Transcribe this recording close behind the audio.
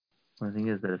The thing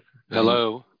is that if any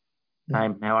Hello.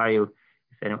 time, how are you?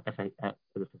 If for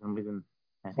some reason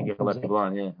I think you're left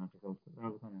alone, yeah.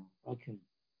 Okay.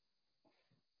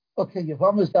 Okay, your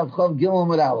problem is Chav Gimel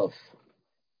with Aleph.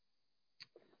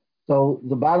 So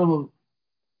the bottom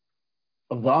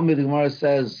of the Amid, the Gemara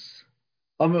says,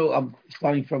 I'm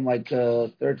starting from like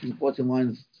 13, 14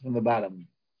 lines from the bottom.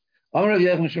 Amar Rav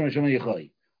Yechon Shimon Shimon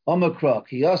Yechoi. Amar Krok.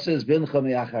 He yosses bincha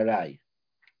me'acharai.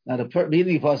 Now the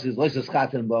meaning of us is loises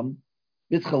chaten bam,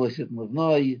 bitcha loisit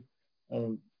levnoi,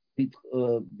 bincha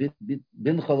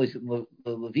loisit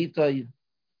levitoi,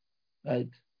 right?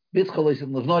 Bitcha loisit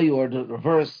levnoi, or the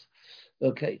reverse.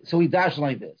 Okay, so we dash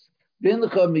like this.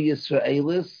 Bincha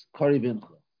miYisraelis kari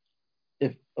bincha.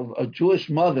 If a Jewish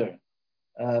mother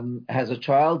has a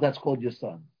child, that's called your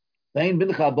son. Vein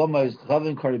bincha abama is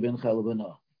chavim kari bincha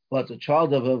elabana. But the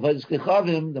child of a Vayis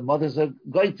Chavim, the mother's a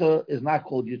Goita, is not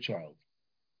called your child.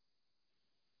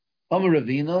 Amar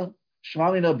Ravina,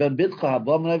 Shmamina ben Bitcha,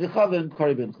 Habam Chavim,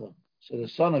 Kari Bincha. So the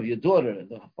son of your daughter,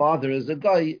 the father is a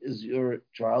guy, is your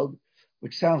child,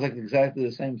 which sounds like exactly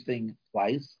the same thing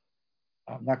twice.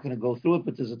 I'm not going to go through it,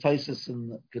 but there's a Taisus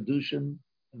in Kedushin,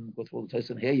 and go through the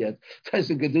Taisus here yet.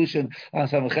 Taisus in Kedushin,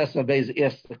 Samachesma Beis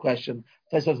asked the question.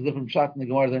 Taisus has a different shot in the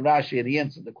Gemara than Rashi, and he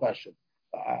answered the question.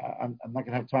 I'm not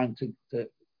going to have time to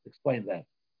explain that.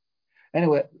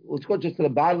 Anyway, let's go just to the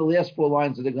bottom, the last 4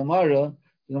 lines of the Gemara.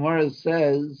 The Gemara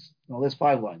says, no, last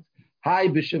 5 lines. Hi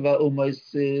b'sheva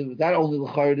umais. That only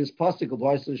l'chayr is pasuk.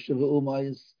 Why is sheva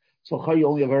umais? So l'chayr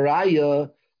only have a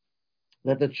raya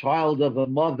that the child of a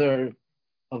mother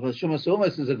of a shemas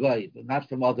umais is a guy, but not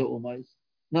from other umais.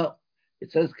 No,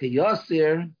 it says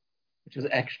kiyasir, which is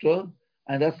extra,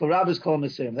 and that's the rabbis call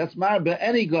him. That's marba.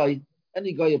 Any guy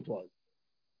applies.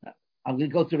 I'm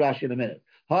going to go to Rashi in a minute.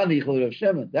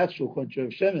 That's Shulchan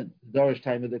Rav Shimon, the Darish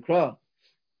time of the Kra.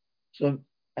 So,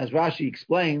 as Rashi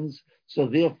explains, so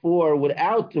therefore,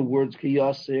 without the words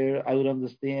Kiyasir, I would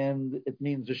understand it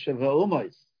means the Sheva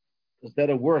Umais, because they're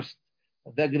the worst.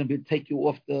 They're going to take you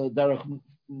off the Darach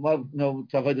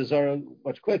Tavai Zara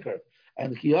much quicker.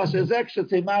 And Kiyasir is extra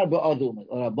Teimar Ba'adum.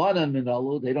 Rabbanan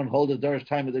Minalu, they don't hold the Darish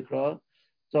time of the Kra.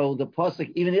 So the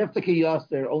pasuk, even if the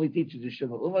Kiyasir only teaches the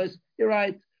Sheva Umais, you're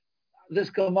right. This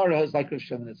Gemara is like Rav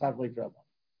Shimon. It's not like Rabban.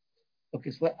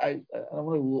 Okay, so I don't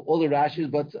want to do all the Rashis,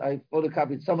 but I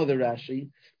photocopied some of the Rashi.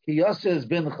 Ki Yosef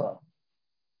bincha.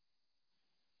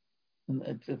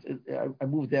 I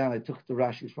moved down. I took the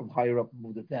Rashis from higher up and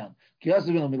moved it down. Ki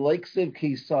Yosef bincha mileiksiv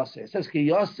ki Yisaseh. It says ki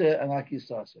Yosef and not ki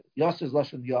Yisaseh. Yosef is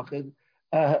lashon Yachid.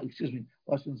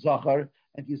 Lashon Zachar,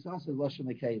 and ki Yisaseh is lashon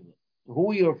Nekeva.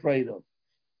 Who are you afraid of?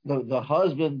 The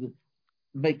husband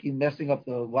messing up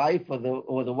the wife, or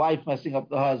the wife messing up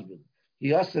the husband.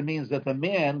 He also means that the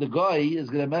man, the guy, is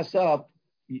going to mess up.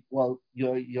 Well,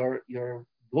 your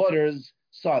daughter's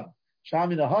son.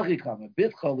 Shamina hachikam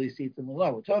bitcha lisitim.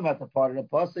 We're talking about the part of the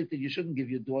pasuk that you shouldn't give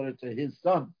your daughter to his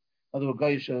son, other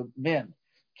goyish man.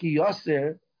 Ki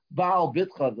yaser baal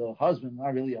bitcha, the husband,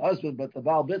 not really a husband, but the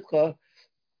baal bitcha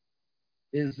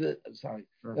is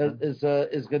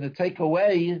going to take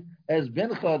away as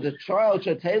bincha the child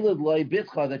shatelid loy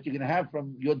bitcha that you're going to have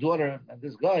from your daughter and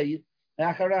this guy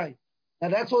acharai. Now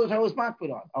that's all that I was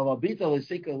makbid on. Alabita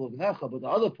lesika luvnecha, but the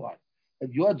other part,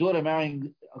 if your daughter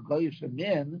marrying a goyish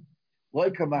man,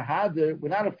 like a mahader, we're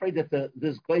not afraid that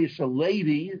this goyish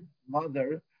lady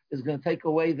mother is going to take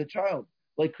away the child.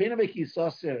 Like krinameki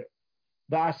saser.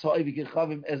 As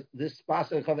this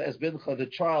as bincha, the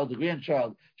child, the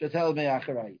grandchild, shetel me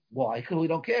acharai. Why? Because we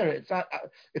don't care. It's not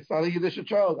a Yiddish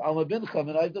child. Alma bincha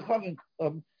and I dechavim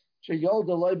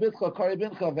sheyoda loy bincha kari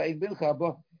bincha ve'ein bincha.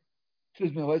 But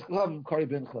excuse me, loy chavim kari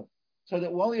bincha. So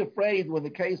that we're only afraid when the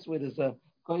case where there's a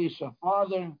goyisha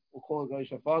father, we'll call it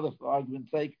goyisha father for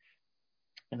argument's sake,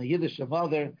 and the Yiddish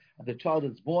mother, and the child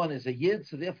that's born is a Yid.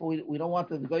 So therefore, we don't want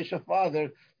the goyisha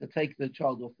father to take the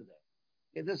child off to them.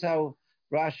 Okay, this is how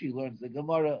Rashi learns the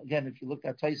Gemara. Again, if you look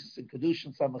at Taisus and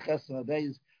Kedushin, Samachas and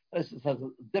Abeis, Taisus has a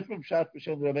different shot for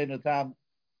Shem Rabbeinu Tam,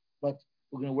 but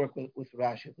we're going to work with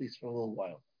Rashi at least for a little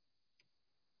while.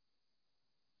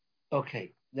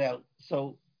 Okay, now,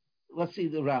 so let's see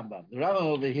the Rambam. The Rambam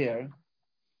over here,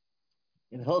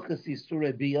 in Hilchas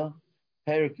Yisur Bia,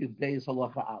 Perik Yud Beis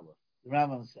Halacha Aleph, the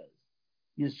Rambam says,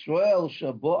 Yisrael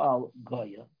Shabo'al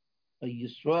Goya, a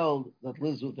Yisrael that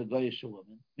lives with a Goyish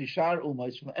woman, Mishar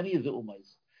Umais, from any of the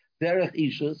Umais, Derech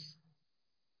Ishus,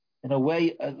 in a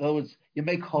way, in other words, you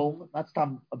make home, not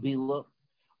Stam Abila,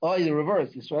 or the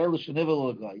reverse, Yisrael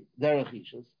Shenivel Goy, Derech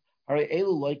Ishus, Hari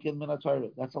Elu Loikin Min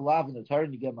HaTorah, that's a lav in the Torah,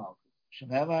 and you get Malchus.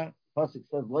 Shenemar, Pasuk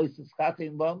says, Loisis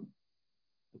Chatein Bam,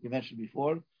 like you mentioned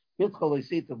before, Bitcha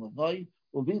Loisitim Levnoi,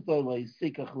 Ubito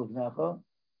Loisikach Levnecha,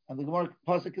 And the Gemara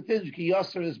pasuk continues, Ki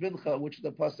Yasser is Bincha, which is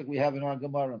the pasuk we have in our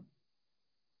Gemara.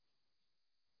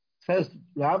 Says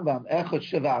Rambam, Echot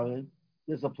Shevavim,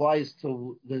 this applies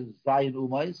to the Zayin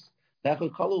Umais,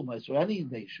 Echot Kol Umais, or any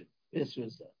nation. Israel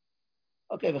is there.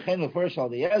 Okay, V'chein refers all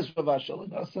the Ezra, Vashal,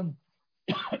 and Asan.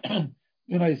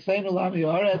 V'naisein Ulam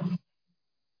Yoretz,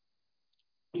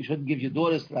 we shouldn't give your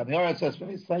daughters to them. Yoretz says,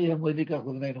 V'naiseyim Levikach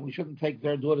L'vneinu, we shouldn't take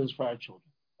their daughters for our children.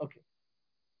 Okay.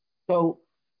 So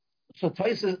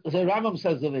Taisa, the Rambam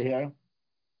says over here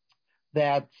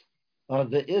that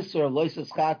the Isser Loises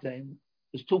Chatein,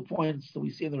 there's 2 points that we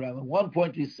see in the Rambam. 1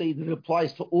 point we see that it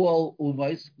applies to all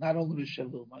Umais, not only the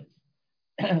Shiva Umais.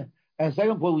 And the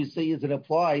second point we see is it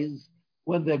applies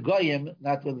when they're Goyim,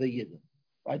 not when they're Yidden.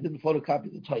 I didn't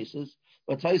photocopy the Taisus,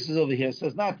 but Taisus over here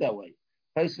says not that way.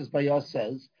 Taisus Bayas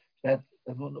says that,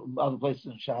 in other places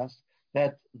in Shas,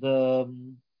 that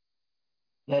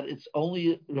that it's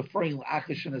only referring to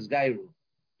Akashin as Gairu,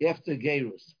 after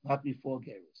Geirus, not before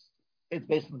Geirus. It's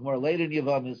based on more later in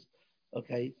Yavamis,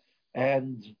 okay?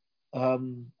 And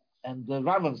the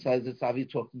Rambam says it's Avi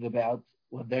talking about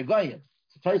when they're Goyim.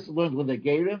 So Taisa learned when they're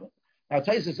Geirim. Now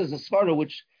Taisa says a Svara,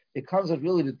 which it comes with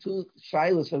really the two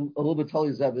Shilas a little bit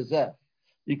totally Zebazeh,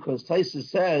 because Taisa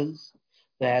says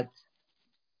that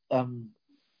that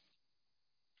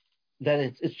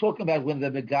it's talking about when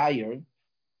they're Megayer,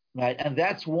 right? And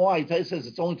that's why Taisa says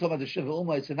it's only talking about the Shiva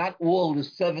Umais and not all the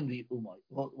 70 Umais,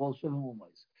 all Shiva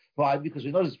Umais. Why? Because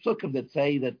we know there's psukim that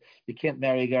say that you can't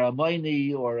marry a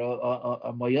Garamayni or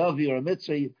a Moyavi or a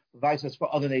Mitzri, vice versa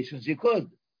for other nations you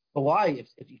could. But why?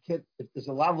 If you can't, if there's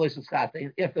a lot of voices after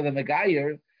the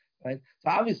Megayer, right? So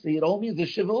obviously it only means the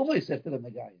Shiva Umais after the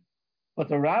Megayer. But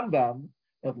the Rambam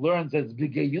that learns that it's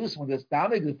B'geyus when it's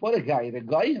down before the guy, the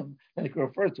Goyim, then it can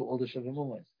refer to all the Shiva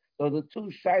Umais. So the two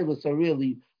shilas are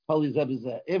really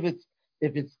Palizabizah. If it's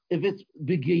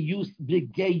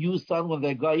B'geyus son when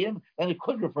they're Goyim, then it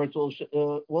could refer to all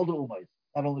the Umais,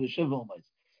 not only the Shiva Umais.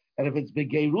 And if it's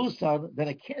B'geyus son, then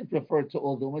it can't refer to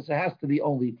all the Umais. It has to be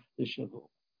only the Shiva.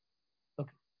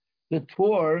 Okay. The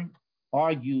Torah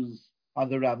argues on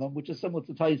the Rambam, which is similar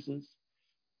to Taisus.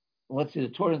 Let's see the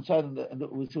Torah inside, and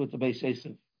we'll see what the Beis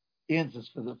Yosef answers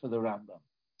for the Rambam.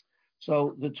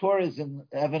 So the Torah is in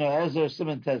Even Ezer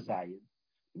Siman Tez Zayin.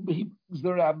 He brings the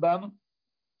Rambam,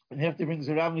 and after he brings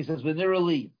the Rambam, he says,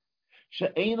 "V'nirali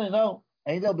she'eina no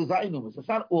eina b'zayin umas." It's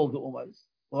not all the umas.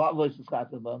 A lot of voices got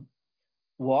them.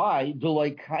 Why? Do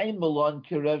like kain malon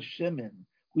kirev Shimon.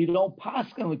 We don't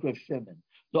pass on like Rav Shimon.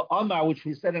 The Amar, which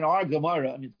we said in our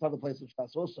Gemara, I mean, it's other places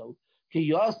also, ki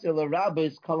yasir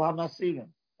l'rabbis kol hamasirim.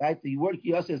 Right? The word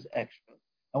kiyas is extra.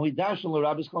 And we dash on the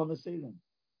rabbis call Mesirim.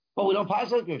 But we don't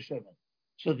pass like Rav Shimon.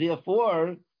 So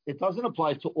therefore, it doesn't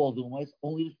apply to all the umas,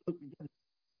 only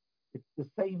it's the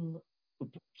same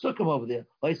psukim over there.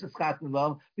 Kiyas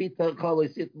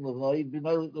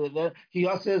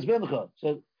is bincha.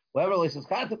 So wherever Leisas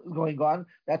Chatim is going on,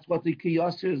 that's what the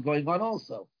kiyas is going on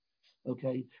also.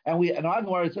 Okay? And on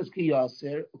where it says kiyas,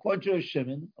 according to Rav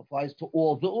Shimon, applies to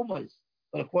all the umas.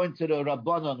 But according to the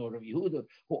Rabbanan or Rav Yehuda,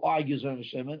 who argues on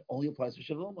Shimon, only applies to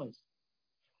Shiva Umais.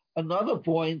 Another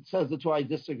point says that's why I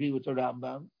disagree with the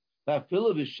Rambam. That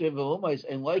Philip is Shiva Umais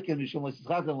and like him Mishum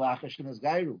Leisachat and Lachashin as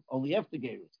Gairu, only after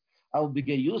Gairus. I will be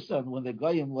Gayusan when the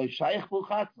Goyim Lo Shaykh Bul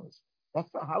Chatnas.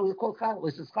 That's not how we call Chatnas.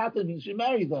 Leisachat means you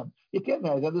marry them. You can't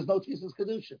marry them. There's no Tzitzis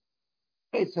Kedusha.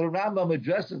 Okay, so the Rambam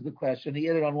addresses the question. He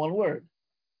added on one word: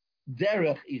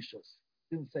 Derech Ishus.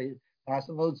 Didn't say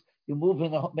modes. You move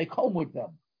in, make home with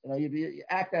them. You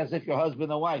act as if you're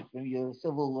husband and wife, you're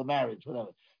civil marriage,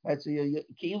 whatever. Right? So you're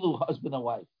kilu husband and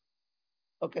wife.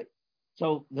 Okay.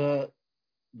 So the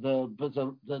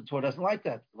Torah doesn't like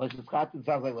that. Leisas Chatin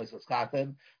sounds like Leisas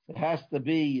Chatin. It has to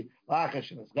be Lachash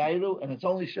and Gairu, and it's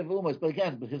only Shavumas. But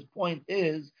again, his point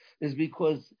is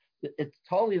because it's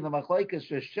totally in the Machlekes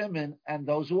for Shimon and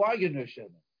those who argue for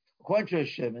Shimon. According to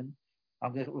Shimon,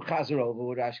 I'm going to chazer over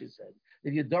what Rashi said.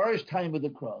 If you darish time with the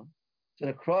Krah, so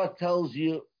the Krah tells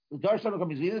you, the darish time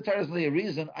comes, either tells me a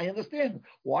reason, I understand.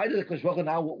 Why does the Kashvach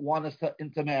now want us to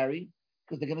intermarry?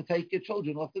 Because they're going to take your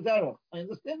children off the derech. I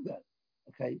understand that.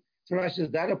 Okay? So Rashi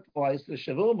says that applies to the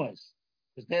Shavumas,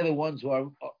 because they're the ones who are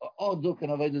all Duk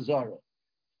and Avodah Zarah.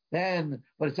 Then,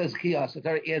 but it says Kiyas, it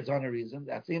adds on a reason,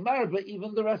 that's the Imar, but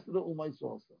even the rest of the Umais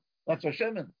also. That's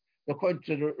Shimon. According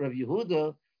to Rav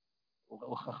Yehuda,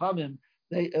 or Chachamim,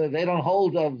 they don't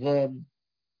hold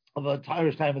of a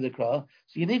Tyrus time of the Krah.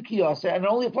 So you need Kiyasa, and it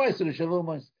only applies to the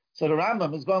Shavumas. So the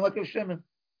Rambam is going like a Shimon.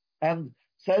 And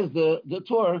says the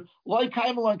Torah, like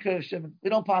Kaimal on Shimon. We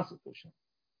don't pass it to Shimon.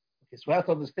 Okay, so we have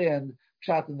to understand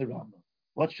Pshat in the Rambam.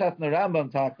 What's Pshat in the Rambam,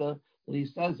 Taka? That he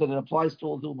says that it applies to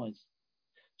all Dumais.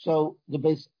 So the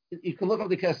base, You can look up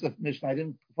the Kesef Mishnah. I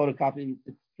didn't photocopy.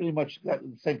 It's pretty much the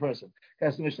same person.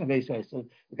 Kesef Mishnah Beis Yosef.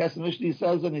 The Kesef Mishnah he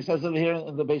says over here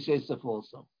in the Beis Yosef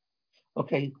also.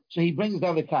 Okay, so he brings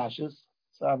down the kashas.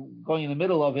 So I'm going in the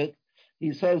middle of it.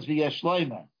 He says via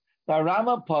Shloima. The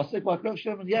Rambam pasuk like Rav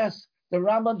Shimon. Yes, the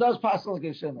Rambam does pass like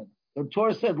Rav Shimon. The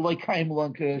Torah said like Kaim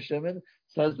like Rav Shimon.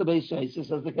 Says the Beis Yosef.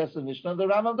 Says the Kesef Mishnah. The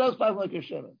Rambam does pass like Rav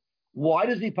Shimon. Why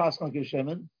does he pass like Rav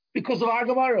Shimon? Because of our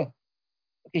Gemara.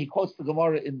 Okay, he quotes the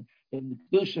Gemara in the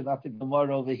Kedusha, not the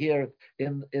Gemara over here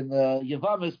in the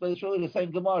Yavamis, but it's really the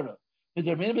same Gemara. In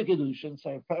the Minimum Kedusha,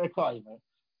 sorry, Parakaimer.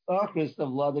 How do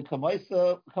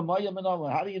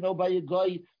you know by a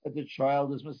guy that the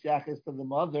child is Messiachis to the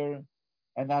mother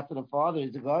and not to the father?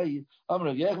 He's a guy.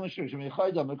 That's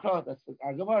the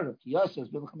Gemara.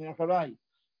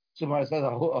 So Gemara says,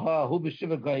 "Who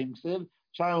b'shiva goyim ksiv?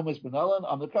 Child misbenalan.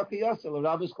 Amikra kiyasa. The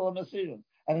rabbis call him Asirim."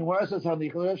 And then where it says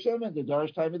Hanichel Rav Shimon, the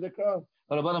Darish time of the crowd.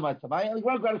 But Rabbanim Atamai, and the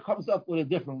Gemara comes up with a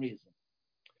different reason.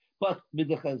 But with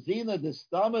the Chazina, the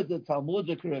Stama, the Talmud,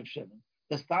 the Rav Shimon,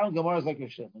 the Stam Gemara is like Rav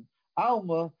Shimon.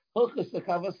 Alma Hilchas the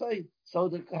Kavasai, so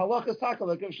the Halach is taka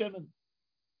like Rav Shimon.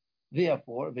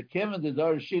 Therefore, the Kim and the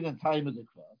Darish Shin and time of the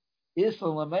crowd is from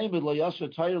Lameimid Lo Yasher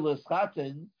Tireless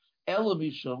Chatin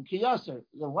Elamishum Kiyaser.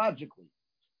 Logically,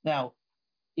 now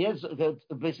it's a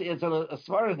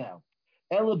svara now.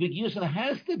 Ela B'Gyusin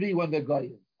has to be when they're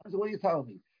goyim. That's what you're telling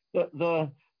me.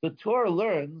 The Torah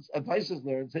learns, and Taisus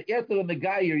learns, that after the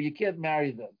Megayer, you can't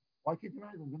marry them. Why can't you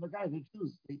marry them? The Megayer, they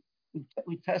choose.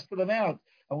 We tested them out,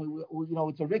 and we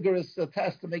it's a rigorous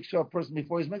test to make sure a person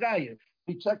before he's Megayer.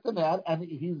 We checked them out, and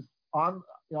he's on.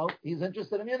 He's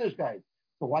interested in the Yiddish guy.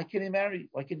 So why can't he marry?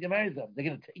 Why can't you marry them? They're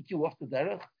going to take you off the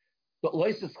derech. But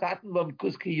lois is chaten b'm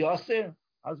kuski yaser.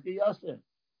 How's ki yaser?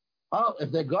 Oh,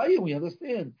 if they're goyim, we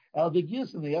understand. Al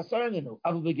b'gyusim they asarinenu.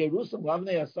 Al b'gerusim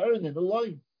lavnei asarinenu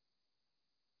loy.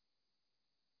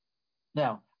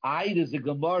 Now, Eid is a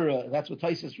Gemara. That's what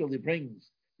Taisus really brings.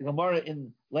 The Gemara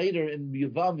later in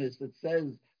Yuvamis that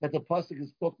says that the pasuk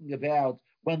is talking about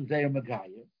when they are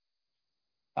Megayim.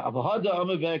 Avahada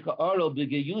Amaverka Arel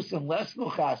b'geyusim less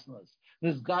nuchasnas.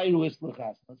 This guy who is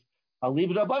nuchasnas. I'll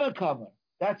leave it Rabbanan Kamer.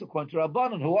 That's according to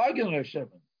Rabbanan who argue Rav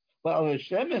Shimon. But Rav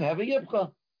Shimon have a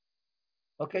yibcha.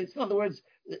 Okay, so in other words,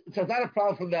 it's not a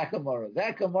problem from that Gemara.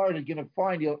 That Gemara you're going to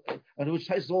find and which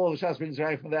Taisus all of Shas brings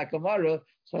right from that Gemara,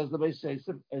 says the Beis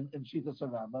Yosef in Shitas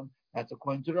Rambam. That's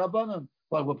according to Rabbanan.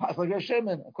 But we're passing like Rav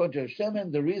Shimon. According to Rav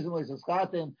Shimon, the reason why it's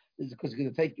Chatin is because it's going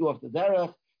to take you off the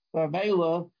derech. For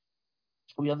Mela,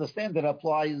 we understand that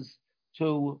applies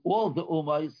to all the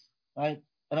Ummahs, right?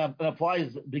 And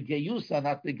applies the Geyusa,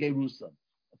 not the Gerusa.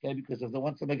 Okay, because if they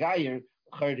want to Megayer,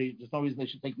 there's no reason they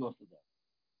should take you off the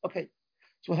derech. Okay.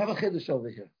 So we have a chiddush over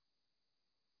here.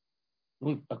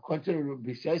 According to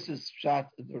Beis Yosef's shot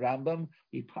in the Rambam,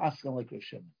 we pass him like Rav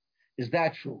Shimon. Is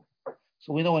that true?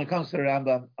 So we know when it comes to the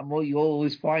Rambam, you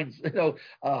always find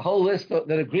a whole list that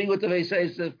agree with the Beis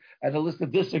Yosef and a list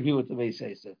that disagree with the Beis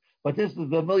Yosef. But this is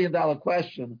the $1 million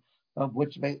question of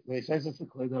which Beis Yosef is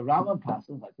clear. The Rambam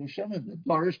passes like Rav Shimon, the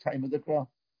Dorish time of the Krah.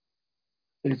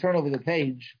 So you turn over the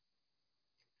page.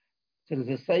 So there's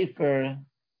a sefer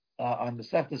on the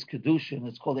Seftas Kedushin.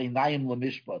 It's called Einayim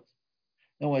Lemishpat.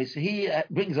 Anyway, so he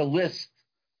brings a list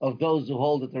of those who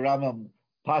hold that the Rambam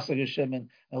passes Rav Shimon,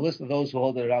 and a list of those who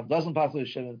hold that the Rambam doesn't pass Rav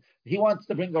Shimon. He wants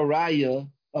to bring a raya,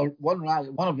 one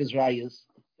of his rayas.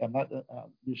 I'll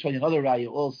show you another raya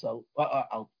also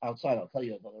outside. I'll tell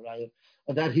you another raya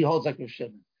that he holds like Rav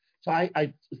Shimon. So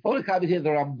I photocopied here the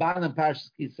Ramban and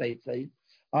Parshas Kisei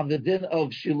on the din of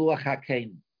Shiluach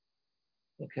Hakein.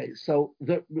 Okay, so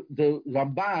the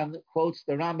Ramban quotes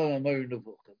the Rambam and Moreh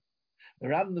Nevuchim. The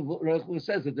Rambam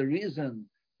says that the reason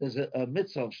there's a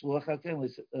mitzvah of Shluach Hakein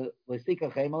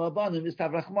Leistika Chaim Al Abanim is to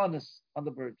have Rachmanis on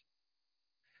the bird.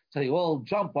 So you all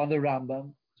jump on the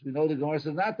Rambam because we know the Gemara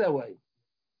says not that way.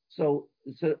 So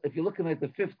if you're looking at the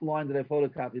fifth line that I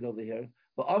photocopied over here,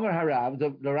 but Amar Harav,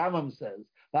 the Rambam says,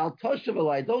 "Al Toshav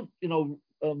Alai, don't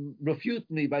refute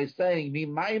me by saying me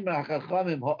Ma'imra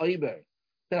Chachamim Ha'omer."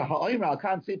 That's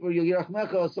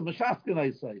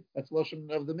Lashon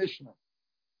of the Mishnah.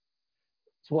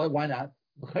 So why not?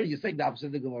 You're saying the opposite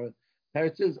of the Gemara.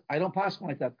 Here says, I don't pass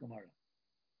like that Gemara.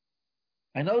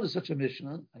 I know there's such a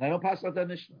Mishnah, and I don't pass like that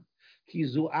Mishnah.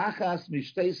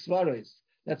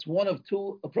 That's one of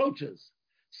two approaches.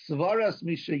 Svaras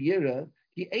Mishayira,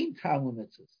 he ain't Talmud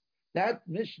mitzvahs. That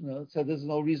Mishnah said there's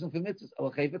no reason for mitzvahs.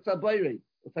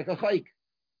 It's like a chayk.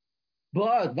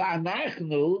 But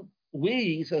va'anachnu,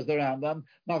 we, says the Rambam,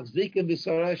 machzikim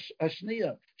b'sara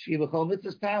hashniya, shivachol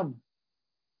mitzvahs tam.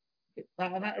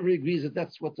 Not everybody agrees that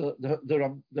that's what the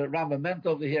Rambam meant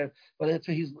over here, but it's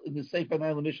he's in the Sefer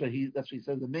Na'il Mishnah. That's what he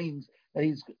says. It means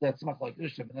that that's much like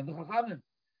Rishon and the Chachamim.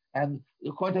 And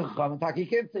according to Chachamim, Taki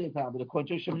can't say a time, but according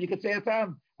to Rishon, you could say a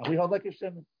time. And we hold like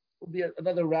Rishon. Will be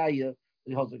another raya that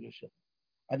he holds like Rishon.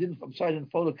 I'm sorry, I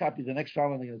didn't photocopy the next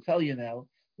Rambam. I'm going to tell you now.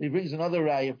 He brings another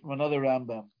raya from another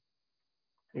Rambam.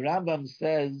 The Rambam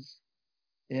says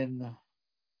in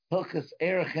Hilchas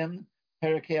Erechem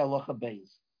Perekei Halacha Beis.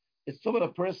 It's so that a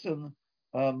person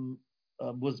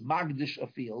was magdish a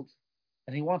field,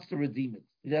 and he wants to redeem it.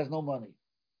 He has no money.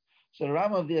 So the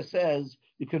Rambam there says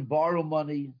you can borrow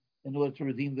money in order to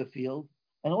redeem the field,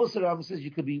 and also the Rambam says you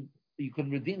can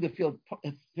redeem the field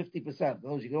 50%. In other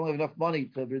words, you don't have enough money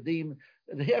to redeem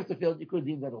the half the field. You could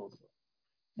redeem that also.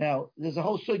 Now there's a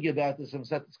whole sugya about this in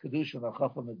Setas Kedusha and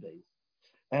Al-Chafam Beis.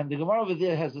 And the Gemara over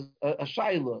there has a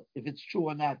shaila, if it's true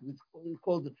or not. It's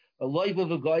called a loiv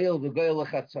of a goyel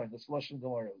lechatzon. That's Lashon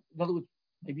Gemara. In other words,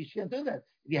 maybe you shouldn't do that.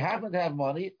 If you happen to have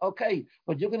money, okay,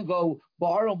 but you're going to go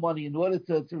borrow money in order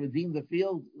to redeem the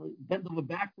field, bend over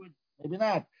backwards, maybe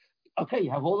not. Okay,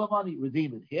 you have all the money,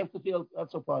 redeem it. Half the field,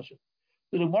 that's so partial.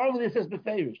 So the Gemara over there says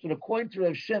beferish. So the coin to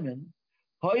Rav Shimon,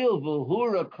 hoyel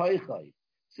v'hura koichai.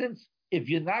 Since if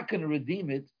you're not going to redeem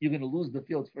it, you're going to lose the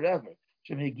field forever.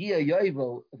 If a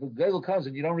goyel comes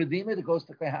and you don't redeem it, it goes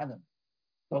to Kohanim.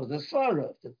 So the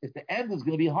sorrow. If the end is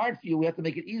going to be hard for you, we have to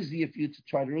make it easier for you to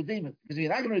try to redeem it. Because if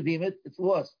you're not going to redeem it, it's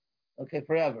lost. Okay,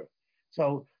 forever.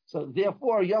 So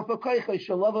therefore, Yafa Koicha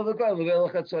Shalava the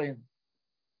Goyel.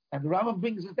 And the Rambam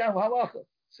brings it down halacha.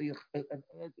 So again,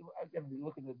 you're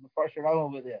looking at the Farshah Rambam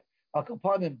over there. Al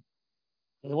Kapanim.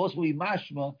 There was we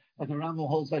mashma that the Rambam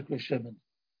holds like Rosh Shimon.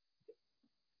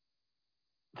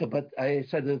 Okay, but I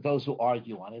said that those who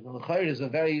argue on it, and the Chayr is a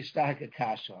very stark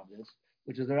kasha on this,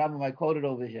 which is the Rambam I quoted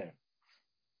over here.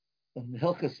 In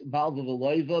Hilchas Malva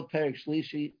V'Loiva, Perek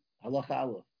Shlishi, Halacha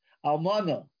Aleph.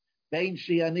 Almana, Bein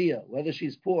Shianiya, whether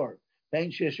she's poor,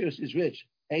 Bein Shiashir, she's rich,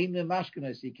 Ein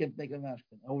Mashkenais, you can't make a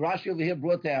Mashken. And Rashi over here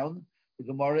brought down the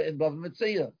Gemara in Bava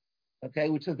Metzia. Okay,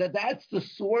 which is that's the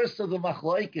source of the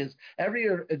machlokes. Every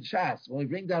year in Shas, when we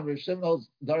bring down Rosh Shimon's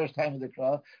Darish time of the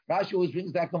Krah, Rashi always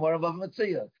brings back the Gemara of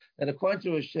Metzia. And according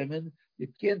to Rosh Shimon, you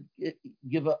can't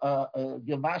give a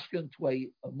mashkin to a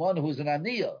man who's an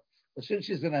aniyah. But since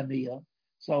she's an aniyah,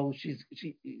 so she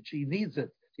needs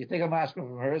it. So you take a mashkin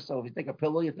from her. So if you take a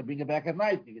pillow, you have to bring it back at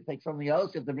night. If you take something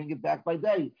else, you have to bring it back by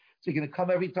day. So you're going to come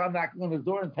every time knocking on the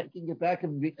door and taking it back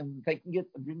and taking it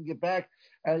and bringing it back.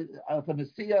 The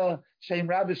Messiah, Shem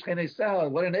Rabbi Shchenei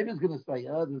Seha, what a neighbor's going to say?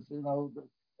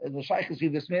 The Shaykh is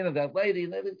this man and that lady,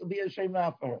 and it'll be a shame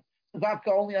now for her. So that's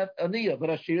only a niyah, but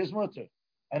a shir is mutter.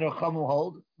 And her chum will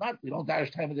hold, we don't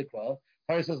darish time of the Krah.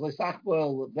 Torah says,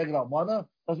 Leisachbel, Beged Almana,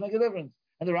 doesn't make a difference.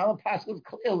 And the Rambam passes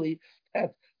clearly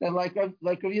that like Rav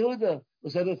Yehuda, who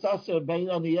said it's also Bein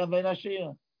Aniyah, Bein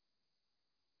Ashiyah.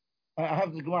 I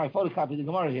have the Gemara. I photocopied the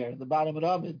Gemara here, at the bottom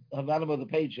of the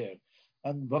page here.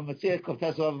 And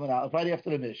Friday after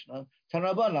the Mishnah,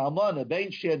 Tanrabana, Almana,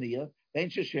 Bein Shianiya, Bein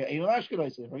Shishir, Ein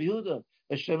Mashkenaisa, Rav Yehuda,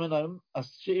 Eshemenam,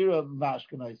 Ashira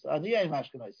Mashkenaisa, Aniyah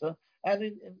Mashkenaisa, and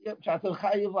in Chatel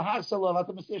Chayiv Lahasalav at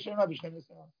the Messiah Shem Rabbi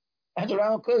Shchenaisa. And the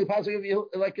Rambam clearly passes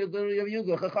like the Rav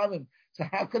Yehuda, Chachamim. So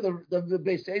how could the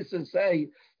Beis Yosef say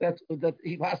that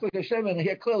he passed like Hashem, and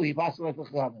here clearly he passed like the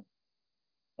Chachamim?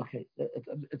 Okay,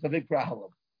 it's a big problem.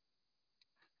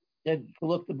 Then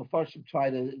look, the Mefarshim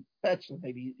try to fetch them.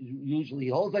 Maybe usually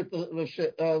he holds like the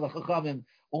Chachamim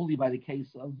only by the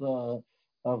case of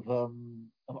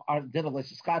our din of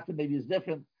Leishaskatim. Maybe is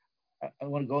different.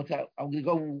 I'm going to go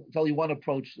tell you one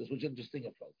approach. This was an interesting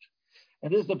approach,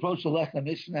 and this is the approach the Lechem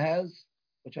Mishnah has,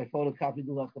 which I photocopied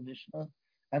the Lechem Mishnah,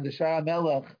 and the Shara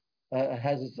Melech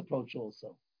has its approach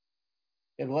also.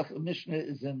 And the Lechem Mishnah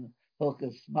is in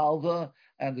Hilchas Malva,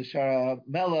 and the Shara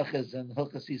Melech is in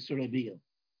Hilchas Yisur Rebiyah.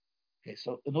 Okay,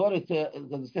 so in order to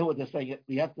understand what they're saying,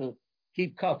 we have to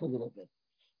keep cuff a little bit.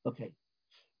 Okay,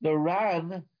 the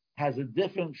Ran has a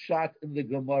different shot in the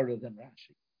Gemara than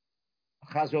Rashi.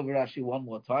 Chaz over Rashi one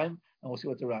more time, and we'll see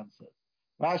what the Ran says.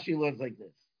 Rashi learns like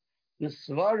this: the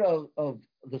svara of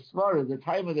the svara, the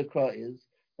time of the Krah is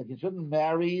that you shouldn't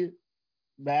marry,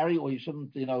 or you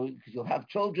shouldn't, because you'll have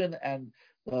children, and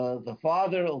the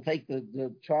father will take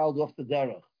the child off the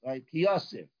derech, right?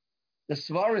 Kiyasir. The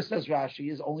svara, says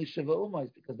Rashi, is only shiva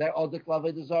umayis because they're other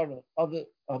klavei dezara, other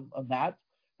not.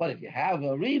 But if you have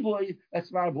a riboy,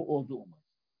 that's marba all the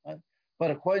umayis. Right?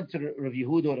 But according to Rav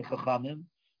Yehuda or the Chachamim,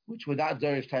 which without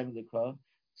derish time of the Krah,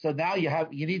 so now you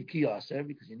need kiyaser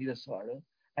because you need a svara,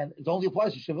 and it only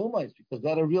applies to shiva umayis because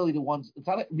that are really the ones. It's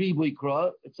not a riboy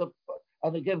Krah.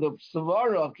 And again, the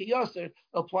svara of kiyaser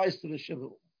applies to the shiva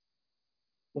umayis.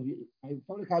 I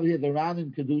photocopy here the Ran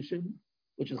in Kedushin,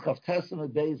 which is Chavtes and the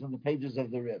days on the pages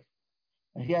of the Rif.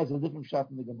 And he has a different shot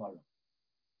in the Gemara.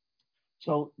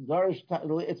 So Darish,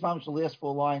 it's not the last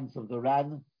 4 lines of the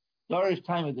Ran. Darish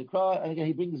time of the Kra, and again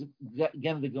he brings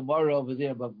again the Gemara over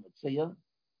there above Mitzvah.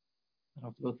 I don't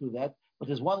have to go through that, but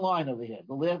there's one line over here,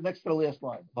 next to the last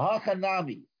line.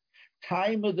 V'hachanami,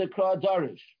 time of the Kra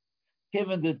Darish,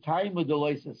 given the time of the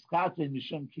Loisa Skatin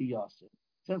Mishum Kiyasir.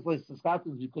 Since Loisa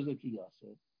Skatin is because of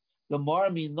Kiyasir, the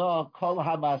Marmina Kol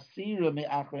Hamasira Me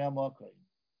Achrei HaMokayim.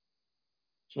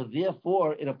 So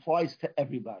therefore, it applies to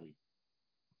everybody.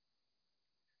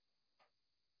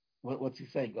 What's he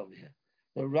saying over here?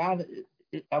 The Ran,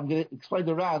 I'm going to explain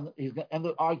the Ran. He's going to end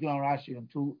up arguing on Rashi on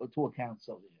two accounts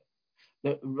over here.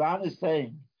 The Ran is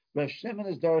saying Rav Shimon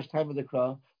is Darish time of the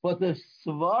Kra, but the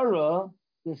Svara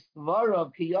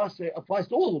of Kiyasir applies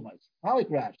to all Umayis. Not like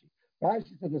Rashi.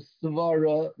 Rashi said the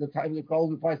Svara, the time of the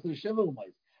Kra, applies to the Shiva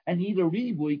Umayis. And neither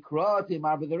Ribui, Kra,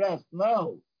 Timar, the rest.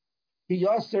 No.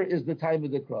 Kiyasir is the time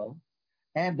of the Kra.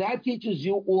 And that teaches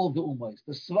you all the Umayis.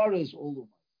 The Svara is all Umayis.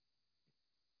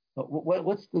 But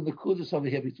what's the Nekudas over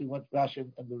here between what Rashi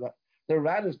and the Ran? The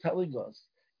Ran is telling us,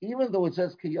 even though it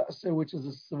says Kiyasir, which is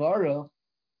a Svara,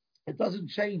 it doesn't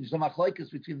change the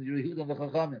machlokes between the Yehud and the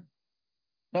Chachamim.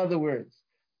 In other words,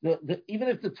 even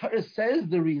if the Torah says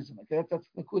the reason, okay, that's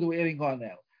the Nekuda we're adding on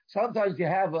now. Sometimes you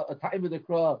have a time of the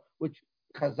Kra which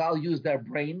Chazal used their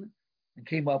brain and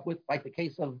came up with, like the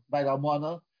case of by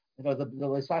Almana, the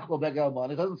Leisachlo Beg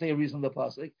Almana. It doesn't say a reason in the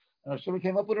pasuk, and Hashem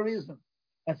came up with a reason.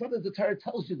 And sometimes the Torah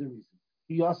tells you the reason.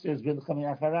 Yasser has been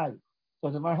Chamei Acharai,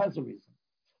 so the Mar has a reason.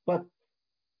 But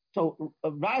so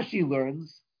Rashi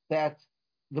learns that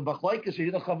the Machlokes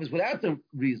Yidacham is without the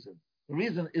reason. The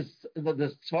reason is the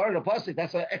Tzvar of the pasuk.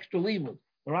 That's an extra limud.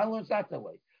 The Ran learns that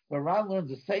way. The Ran learns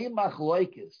the same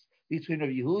Machlokes between Rav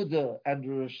Yehuda and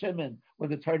Rav Shimon when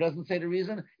the Torah doesn't say the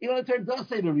reason, even when the Torah does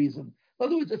say the reason. In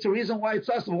other words, it's a reason why it's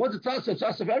us. But once it's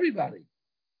us for everybody.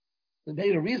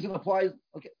 The reason applies.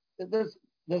 Okay,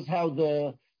 that's how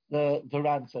the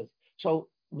Ran says. So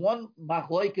one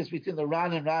machlokes between the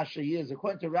Ran and Rashi is,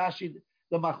 according to Rashi,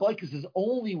 the machlokes is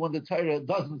only when the Torah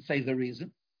doesn't say the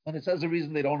reason. When it says the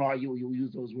reason, they don't argue. You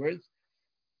use those words.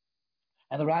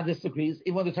 And the Ran disagrees.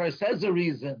 Even when the Torah says the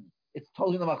reason, it's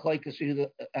totally the machlokes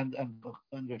and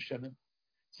Rav Shimon.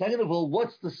 Second of all,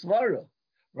 what's the svara?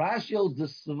 Rashi holds the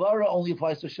svara only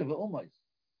applies to Shiva Umayis,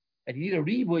 and you need a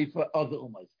riboy for other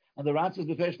Umayis. And the Ran says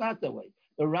the not that way.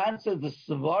 The Ran says the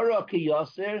svara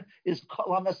kiyasir is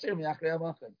kol hamasir mi'achrei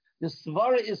hamakom. The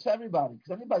svara is for everybody,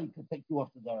 because anybody can take you off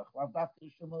the derech.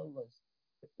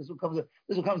 This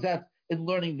will comes out in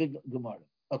learning the Gemara.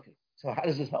 Okay, so how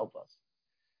does this help us?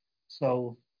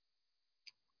 So,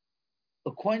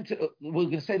 according to, we're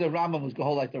going to say the Rambam was going to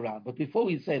hold like the Ran, but before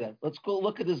we say that, let's go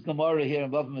look at this Gemara here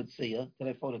in Bava Metzia that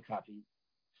I photocopied.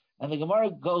 And the Gemara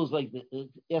goes like the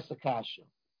Esakasha.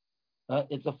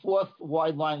 It's the 4th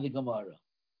wide line of the Gemara.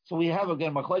 So we have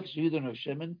again Machlokes Yehuda and Rav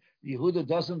Shimon. Yehuda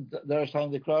doesn't darish time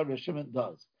of the Kra, Rav Shimon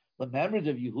does. The members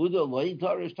of Yehuda loy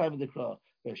darish time of the Kra,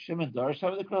 Rav Shimon darish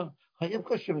time of the Kra. I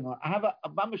have a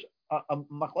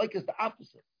Machlokes the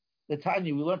opposite. The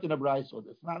Tanya we learned in a Brayso.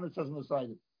 It's not it says on the side.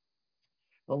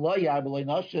 The loyar b'loy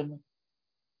nashim.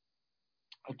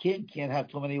 A king can't have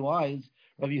too many wives.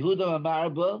 Rav Yehuda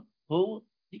Amarba, who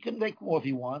he can make more if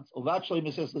he wants. But he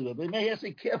may have to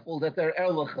be careful that they're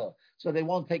erlacha, so they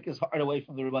won't take his heart away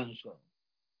from the Rebbeinu Shalom.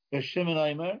 Rav Shimon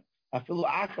Aimer, afilu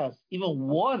achas, even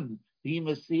one, the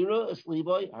Masira, a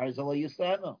sleeboy, harzala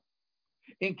yisano.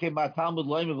 In kema Talmud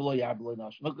loymer v'lo yar b'loy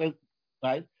nashim. Look,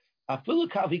 right? Afilu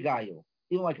kavi gayil,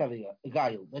 even like kavi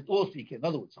gayil. That's all speaking. In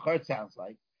other words, the heart sounds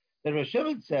like. Then Rav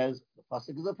Shimon says the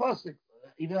pasuk is a pasuk.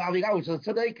 Even Avigail, which is a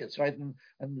tzedekis, right?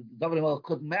 And David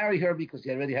couldn't marry her because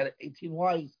he already had 18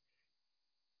 wives.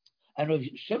 And Rav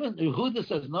Shimon, Yehuda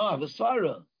says, no, I have a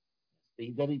svara.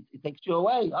 That he takes you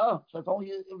away. Oh, so it's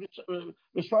only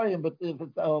Rishayim, but if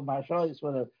it's Marshayim,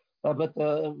 whatever. But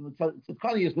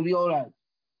Tzidkani is going to be all right.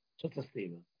 Just a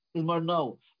statement. There's more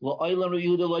no. Well, Oilam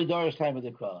Yehuda Loidarish time of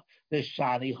the Kra. The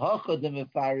Shani Hacha the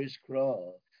Mefarish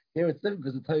Kra. Here it's different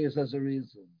because the Torah says a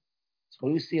reason. So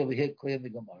we see over here clear in the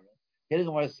Gemara. Here the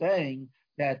Gemara is saying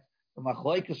that the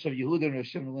machlokes of Yehuda and Rav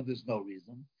Shimon when there's no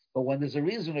reason, but when there's a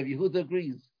reason, Rav Yehuda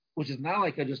agrees, which is not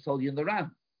like I just told you in the Ran.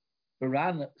 The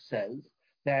Ran says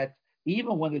that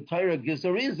even when the Torah gives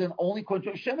a reason, only according to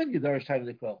Rav Shimon you darish time of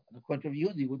the Kra, and according to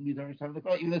Yehuda you wouldn't be darish time of the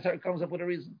Kra, even the Torah comes up with a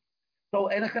reason. So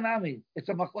enechanami, it's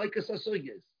a machlokes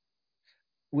asugis.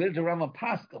 Where did the Rambam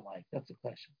Paskin like? That's the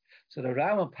question. So the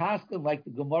Rambam Paskin like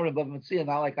the Gemara above Metzia,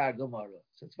 not like our Gemara.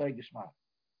 So it's very geschmack.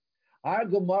 Our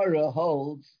Gemara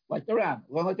holds like the Ram,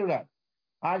 like the Ram.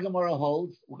 Agamara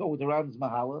holds, we'll go with the Rambam's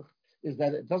Mahalach, is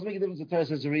that it doesn't make a difference if the Torah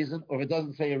says a reason or if it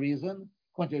doesn't say a reason.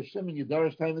 According to Shimon, you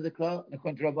darish time of the Kra, and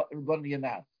according to Rabban, you're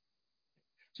not.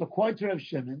 So according to Rav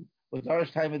Shimon, with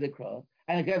darish time of the Kra,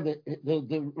 and again,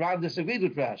 the Ram disagreed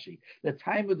with Rashi. The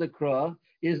time of the Kra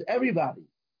is everybody.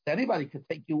 Anybody could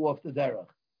take you off the derech.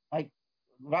 Like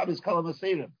Rabbi's Kalam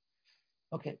Asirim.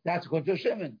 Okay, that's according to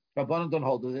Shimon. Rabbanan don't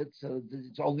hold with it, so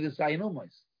it's only the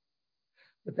Sayinumas.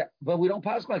 But we don't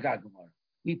pass like Agamar.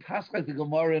 We pass like the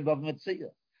Gemara in Bava Metzia.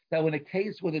 That when a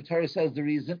case where the Torah says the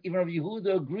reason, even Rabbi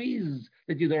Yehuda agrees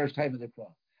that you darish time of the Kra.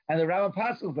 And the Rambam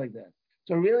passes like that.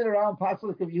 So really the Rambam passes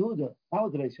like Rabbi Yehuda. How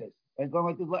would I say?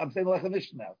 I'm saying like a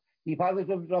Mishnah now. He passes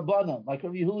like Rabbanan, like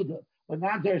Rabbi Yehuda. But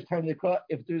not darish time of the Kra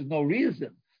if there's no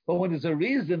reason. But when there's a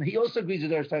reason, he also agrees to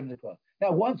darish time of the Kra.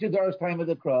 Now once you darish time of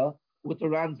the Kra, with the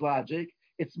Ran's logic,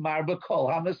 it's Marba Kol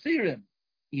HaMasirim,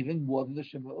 even more than the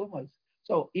Shema Umas.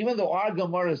 So even though our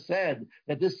Gemara said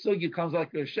that this sugya comes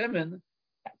like a Shimon,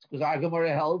 that's because our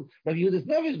Gemara held Rabbi Yehuda's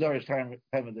never darish time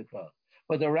of the Kra.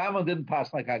 But the Rambam didn't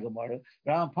pass like our Gemara.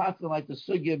 The Rambam passed like the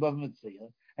sugya above Mitzvah,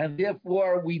 and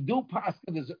therefore we do pass.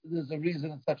 There's a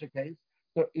reason in such a case.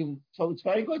 So it's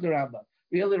very good. The Rambam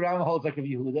really Rambam holds like a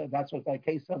Yehuda. That's what the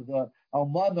case of the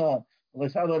Almana.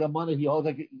 He holds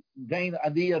like Vein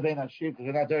Adiyah Vein Ashir because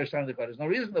we're not darish time of the Kra. There's no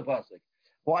reason to pass it.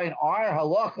 Why in our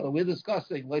halacha we're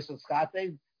discussing Leisas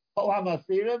Chatein, Kol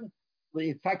HaMasirim,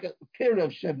 it's like a peer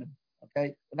of Shimon,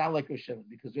 okay, but not like a Shimon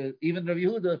because even Rav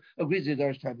Yehuda agrees with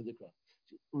darish time of the Kra.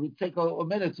 We take a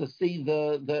minute to see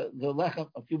the Lechem,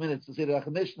 a few minutes to see the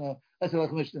Lechem Mishnah. Let's see the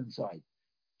Lechem Mishnah inside.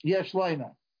 Yesh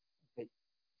Leina. Okay,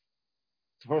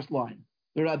 it's the first line.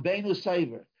 The Rabbeinu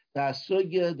Sever, the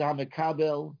Asugya, the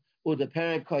Hamekabel, or the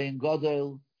Perek Koyin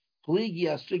Godel, Pligi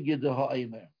Asugya the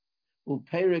Ha'emer.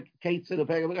 Again,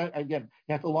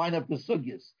 you have to line up the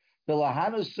sugyas. The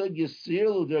lahana sugyas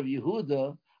sirlu Rav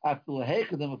Yehuda after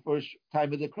lahechad the first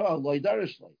time of the Kra loy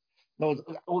darishlay. No,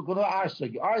 we're going to our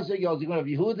sugya. Our sugya is going to Rav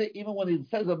Yehuda even when he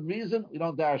says a reason we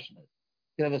don't darshan it.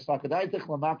 You have a sakadaitich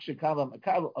lamak shekava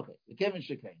makabel. Okay, the kevin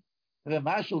shekain. And then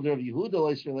mashal Rav Yehuda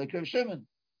loyser like Rav Shimon.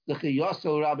 The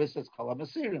chiyaso rabbi says kalam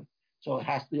asirim. So it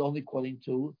has to be only according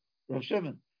to Rav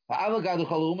Shimon. Right, that's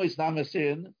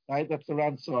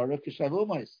around Svara, Kishav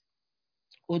Umais.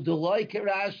 Uduloi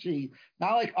Rashi,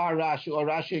 not like our Rashi or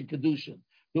Rashi and Kedushin.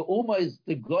 The Umais,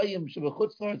 the Goyim,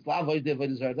 Shabachutz, it's Lavoy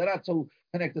Devodizar. They're not so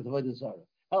connected to Vodizar.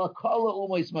 Alakala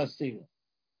Umais Masir.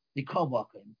 The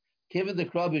Komakim. Given the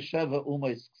Krab is Sheva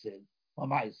Umais Ksid,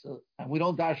 and we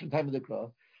don't dash in time of the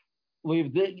Krab.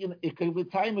 It could be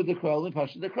time of the Krab and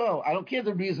Pasha the Krab. I don't care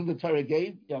the reason the Torah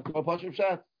gave, you have to go Pasha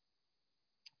Pshat.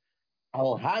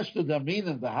 Al hashta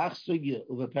damina b'hach sugya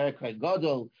uveperek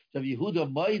gadol shav Yehuda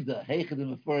moida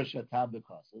heichadim mefurish atam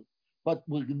b'kasav. But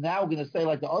we're now going to say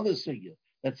like the other sugya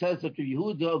that says that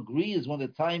Yehuda agrees when the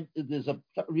time there's a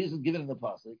reason given in the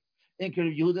pasuk. In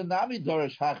Yehuda nami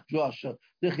dorish hach Joshua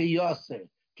d'chiyaser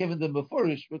given them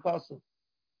mefurish b'kasav.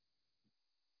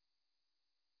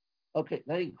 Okay,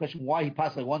 now you question why he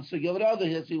passed like one sugya over the other.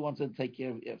 Yes, he wants to take care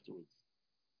of it afterwards.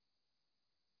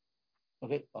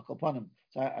 Okay, upon him.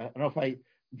 So I don't know if I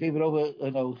gave it over,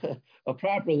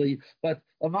 properly, but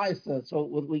Amaisa. So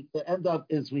what we end up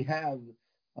is we have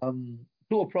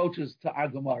two approaches to our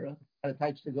Gemara, and it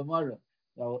types the Gemara.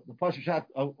 So the Pasha Pshat,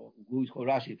 we call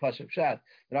Rashi Pasha Pshat,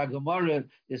 that our Gemara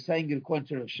is saying it according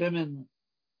to Rav Shimon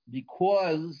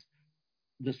because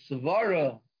the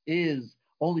Svara is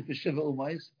only for Shiva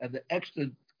Umais, and the extra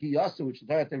Kiyasa, which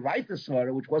they write the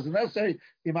Svara, which wasn't necessary,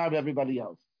 the Imam of everybody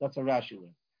else. That's a Rashi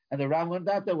learn. And the Ram went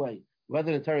that way.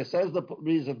 Whether the Torah says the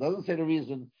reason, doesn't say the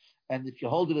reason, and if you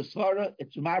hold it as Svara,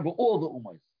 it's Marba all the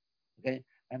Umais. Okay?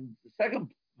 And the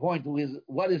second point is,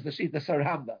 what is the Shita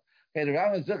Saramba? Okay, the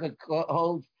Ram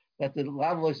holds that the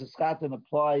Lavlois Eschatan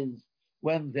applies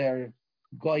when they're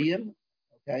Goyim,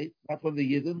 okay, not when they're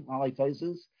Yidden, not like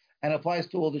Taisus, and applies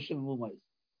to all the Shivim Umais.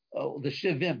 The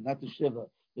Shivim, not the Shiva,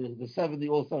 the 70,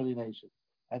 all 70 nations.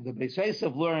 And the Beis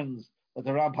Yosef learns that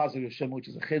the Ram passes Hashem, which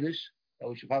is a Chiddush, that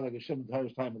we should follow Hashem the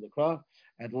first time of the Kra.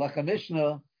 And the Lechem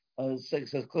Mishnah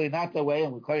says clearly not that way,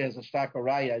 and we clearly has a stack of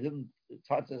raya. I didn't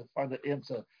try to find the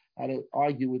answer how to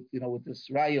argue with with this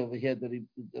raya over here that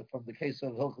from the case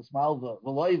of Hilchas Malva,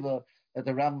 Veloiva, that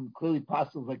the Ram clearly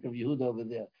passes like Rav Yehuda over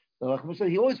there. So Lechem Mishnah,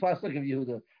 he always passes like Rav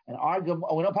Yehuda, and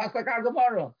we don't pass like our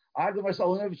Gemara. Our Gemara,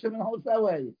 so Rav Shimon holds that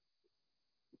way.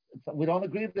 We don't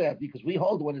agree with that because we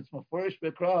hold when it's Mefurish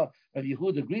Bekra, Rav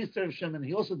Yehuda agrees to Rav Shimon,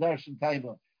 he also darshan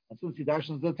Taiva. And since he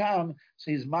darshans the Tam,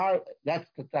 so he's that's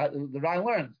the Ryan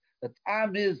learns. The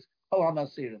Tam is Kol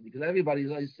HaMasirim, because everybody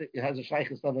has a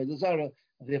Shaykhis of a Zara,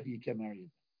 and therefore you can marry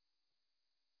him.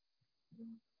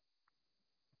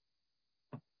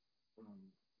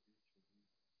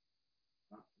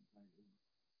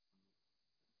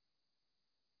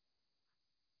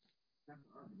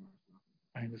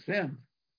 I understand.